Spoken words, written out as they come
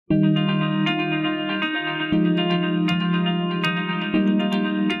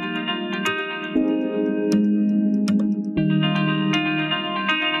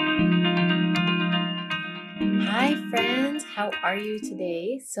you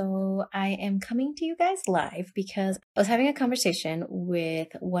today. So I am coming to you guys live because I was having a conversation with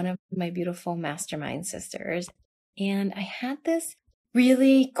one of my beautiful mastermind sisters, and I had this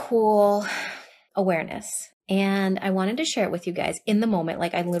really cool awareness, and I wanted to share it with you guys in the moment.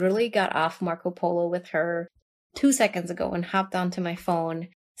 Like, I literally got off Marco Polo with her 2 seconds ago and hopped onto my phone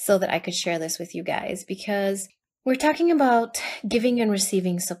so that I could share this with you guys, because we're talking about giving and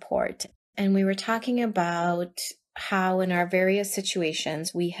receiving support. And we were talking about how in our various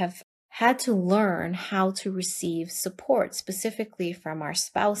situations, we have had to learn how to receive support, specifically from our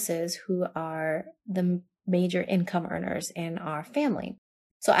spouses who are the major income earners in our family.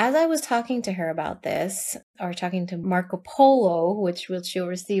 So as I was talking to her about this, or talking to Marco Polo, which she'll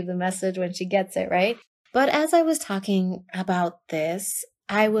receive the message when she gets it, right? But as I was talking about this,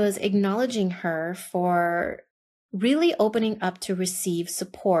 I was acknowledging her for really opening up to receive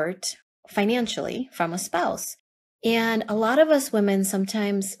support financially from a spouse. And a lot of us women,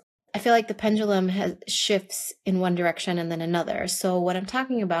 sometimes I feel like the pendulum shifts in one direction and then another. So what I'm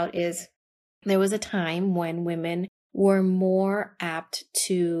talking about is there was a time when women were more apt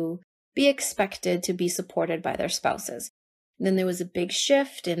to be expected to be supported by their spouses. And then there was a big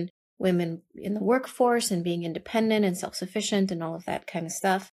shift in women in the workforce and being independent and self-sufficient and all of that kind of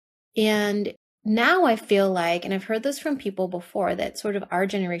stuff. And now I feel like, and I've heard this from people before, that sort of our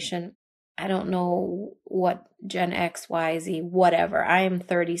generation, I don't know what Gen X, Y, Z, whatever. I am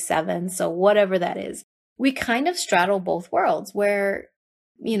 37, so whatever that is. We kind of straddle both worlds where,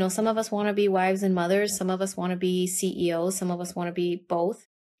 you know, some of us want to be wives and mothers, some of us want to be CEOs, some of us want to be both.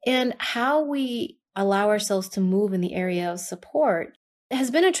 And how we allow ourselves to move in the area of support has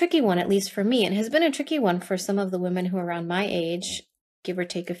been a tricky one, at least for me, and has been a tricky one for some of the women who are around my age, give or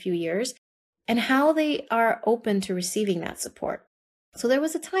take a few years, and how they are open to receiving that support. So there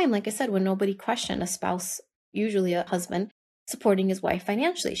was a time, like I said, when nobody questioned a spouse, usually a husband, supporting his wife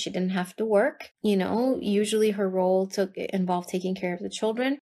financially. She didn't have to work. You know, usually her role involved taking care of the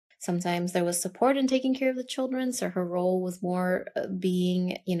children. Sometimes there was support in taking care of the children. So her role was more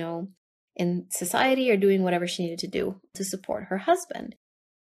being, you know, in society or doing whatever she needed to do to support her husband.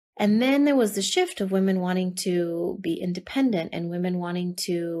 And then there was the shift of women wanting to be independent and women wanting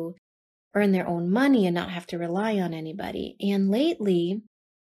to earn their own money and not have to rely on anybody. And lately,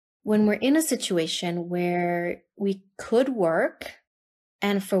 when we're in a situation where we could work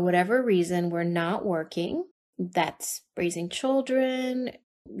and for whatever reason we're not working, that's raising children,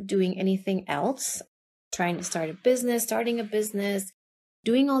 doing anything else, trying to start a business, starting a business,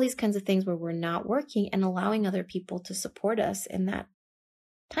 doing all these kinds of things where we're not working and allowing other people to support us in that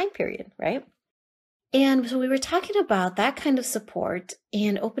time period, right? And so we were talking about that kind of support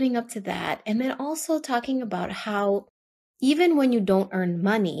and opening up to that. And then also talking about how even when you don't earn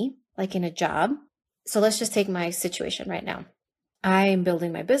money, like in a job, so let's just take my situation right now. I am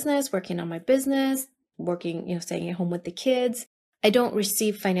building my business, working on my business, working, you know, staying at home with the kids. I don't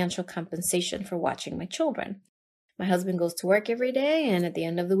receive financial compensation for watching my children. My husband goes to work every day, and at the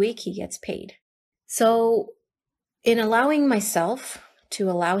end of the week, he gets paid. So in allowing myself to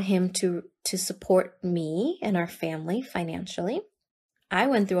allow him to support me and our family financially, I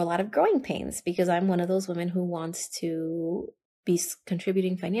went through a lot of growing pains because I'm one of those women who wants to be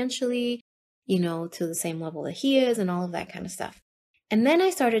contributing financially, you know, to the same level that he is and all of that kind of stuff. And then I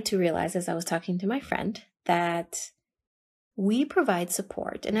started to realize as I was talking to my friend that we provide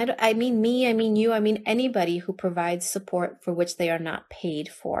support. And I mean me, I mean you, I mean anybody who provides support for which they are not paid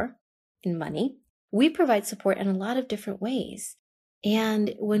for in money. We provide support in a lot of different ways.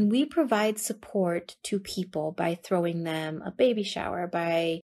 And when we provide support to people by throwing them a baby shower,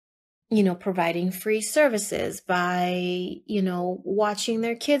 by, you know, providing free services, by, you know, watching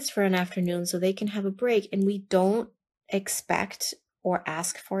their kids for an afternoon so they can have a break, and we don't expect or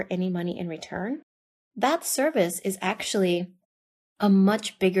ask for any money in return, that service is actually a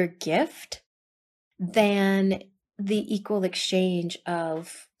much bigger gift than the equal exchange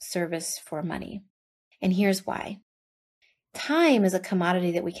of service for money. And here's why. Time is a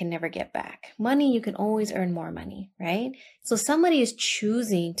commodity that we can never get back. Money, you can always earn more money, right? So somebody is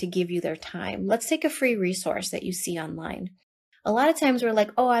choosing to give you their time. Let's take a free resource that you see online. A lot of times we're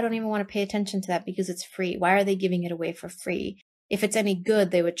like, oh, I don't even want to pay attention to that because it's free. Why are they giving it away for free? If it's any good,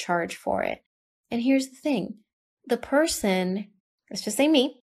 they would charge for it. And here's the thing. The person, let's just say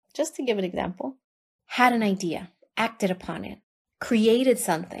me, just to give an example, had an idea, acted upon it, created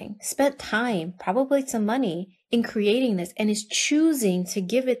something, spent time, probably some money in creating this, and is choosing to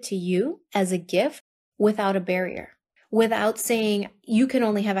give it to you as a gift without a barrier, without saying you can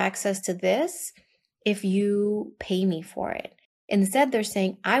only have access to this if you pay me for it. Instead, they're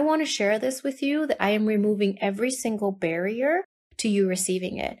saying, I want to share this with you, that I am removing every single barrier to you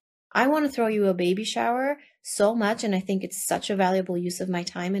receiving it. I want to throw you a baby shower so much, and I think it's such a valuable use of my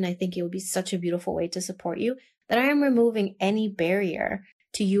time, and I think it would be such a beautiful way to support you, that I am removing any barrier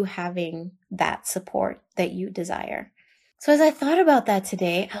to you having that support that you desire. So as I thought about that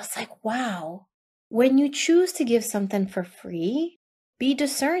today, I was like, wow, when you choose to give something for free, be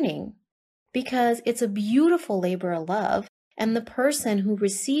discerning, because it's a beautiful labor of love. And the person who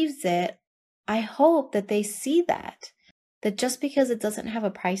receives it, I hope that they see that just because it doesn't have a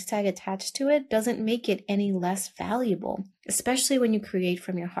price tag attached to it doesn't make it any less valuable, especially when you create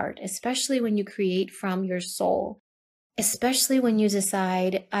from your heart, especially when you create from your soul, especially when you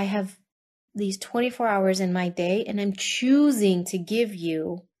decide, I have these 24 hours in my day and I'm choosing to give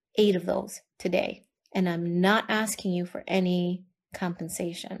you 8 of those today. And I'm not asking you for any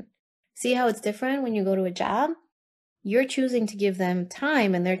compensation. See how it's different when you go to a job? You're choosing to give them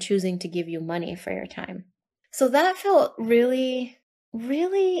time and they're choosing to give you money for your time. So that felt really,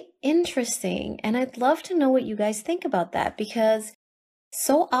 really interesting. And I'd love to know what you guys think about that, because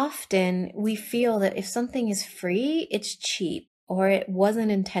so often we feel that if something is free, it's cheap, or it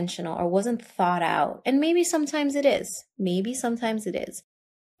wasn't intentional, or wasn't thought out. And maybe sometimes it is. Maybe sometimes it is.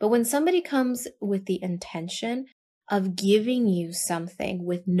 But when somebody comes with the intention of giving you something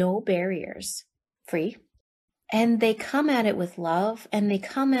with no barriers, free, and they come at it with love, and they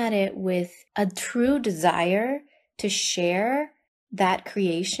come at it with a true desire to share that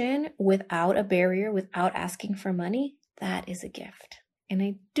creation without a barrier, without asking for money, that is a gift. And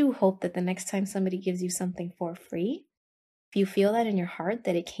I do hope that the next time somebody gives you something for free, if you feel that in your heart,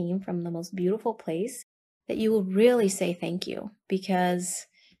 that it came from the most beautiful place, that you will really say thank you, because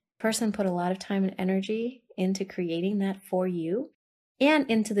the person put a lot of time and energy into creating that for you,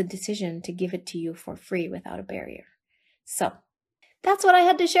 and into the decision to give it to you for free without a barrier. So that's what I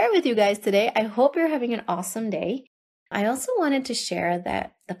had to share with you guys today. I hope you're having an awesome day. I also wanted to share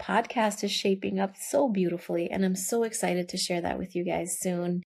that the podcast is shaping up so beautifully, and I'm so excited to share that with you guys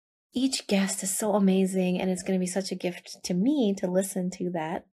soon. Each guest is so amazing, and it's going to be such a gift to me to listen to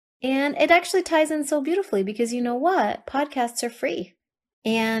that. And it actually ties in so beautifully, because you know what? Podcasts are free.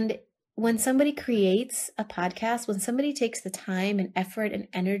 And when somebody creates a podcast, when somebody takes the time and effort and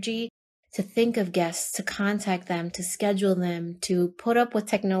energy to think of guests, to contact them, to schedule them, to put up with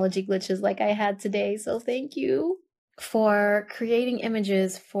technology glitches like I had today. So thank you for creating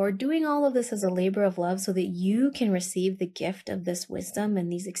images, for doing all of this as a labor of love so that you can receive the gift of this wisdom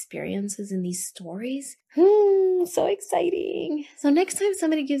and these experiences and these stories. So exciting. So next time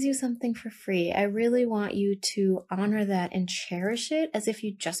somebody gives you something for free, I really want you to honor that and cherish it as if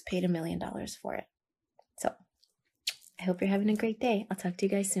you just paid $1 million for it. So I hope you're having a great day. I'll talk to you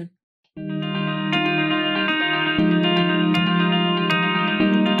guys soon.